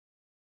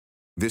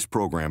This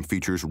program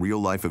features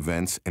real-life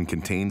events and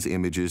contains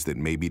images that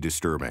may be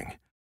disturbing.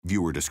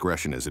 Viewer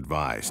discretion is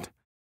advised.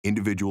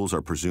 Individuals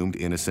are presumed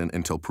innocent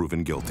until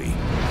proven guilty.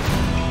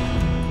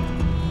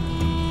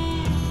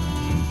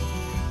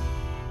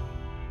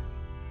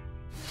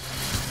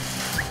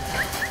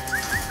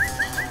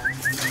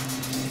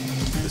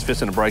 It's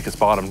fixing to break its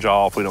bottom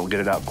jaw if we don't get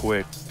it out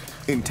quick.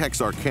 In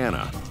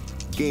Texarkana,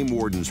 game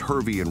wardens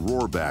Hervey and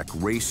Rohrback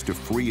race to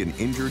free an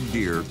injured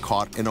deer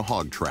caught in a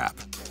hog trap.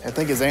 I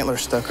think his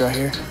antler's stuck right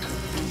here.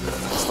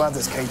 Slide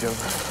this cage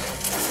over.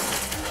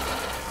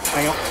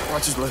 Hang on,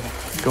 watch his leg.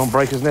 Gonna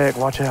break his neck,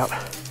 watch out.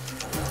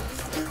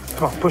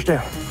 Come on, push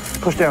down.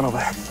 Push down over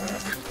there.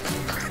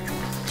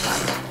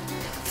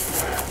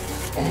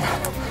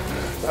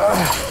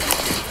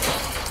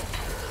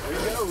 There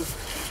he goes.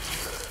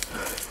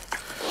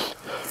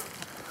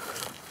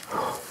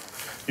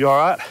 You all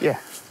right? Yeah.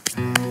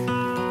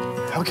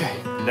 Okay.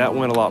 That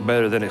went a lot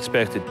better than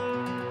expected.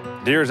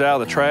 Deer's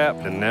out of the trap,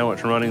 and now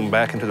it's running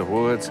back into the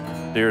woods.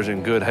 Deer's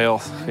in good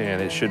health,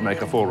 and it should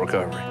make a full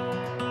recovery.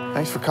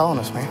 Thanks for calling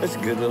us, man. That's a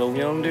good little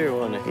young deer,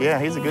 wasn't it? Yeah,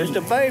 he's a good... Just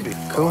a baby.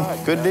 Cool,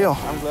 Right, good deal.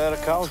 I'm glad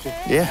I called you.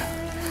 Yeah,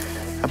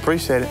 I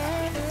appreciate it.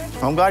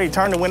 I'm glad he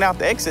turned and went out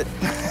the exit.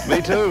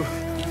 Me too.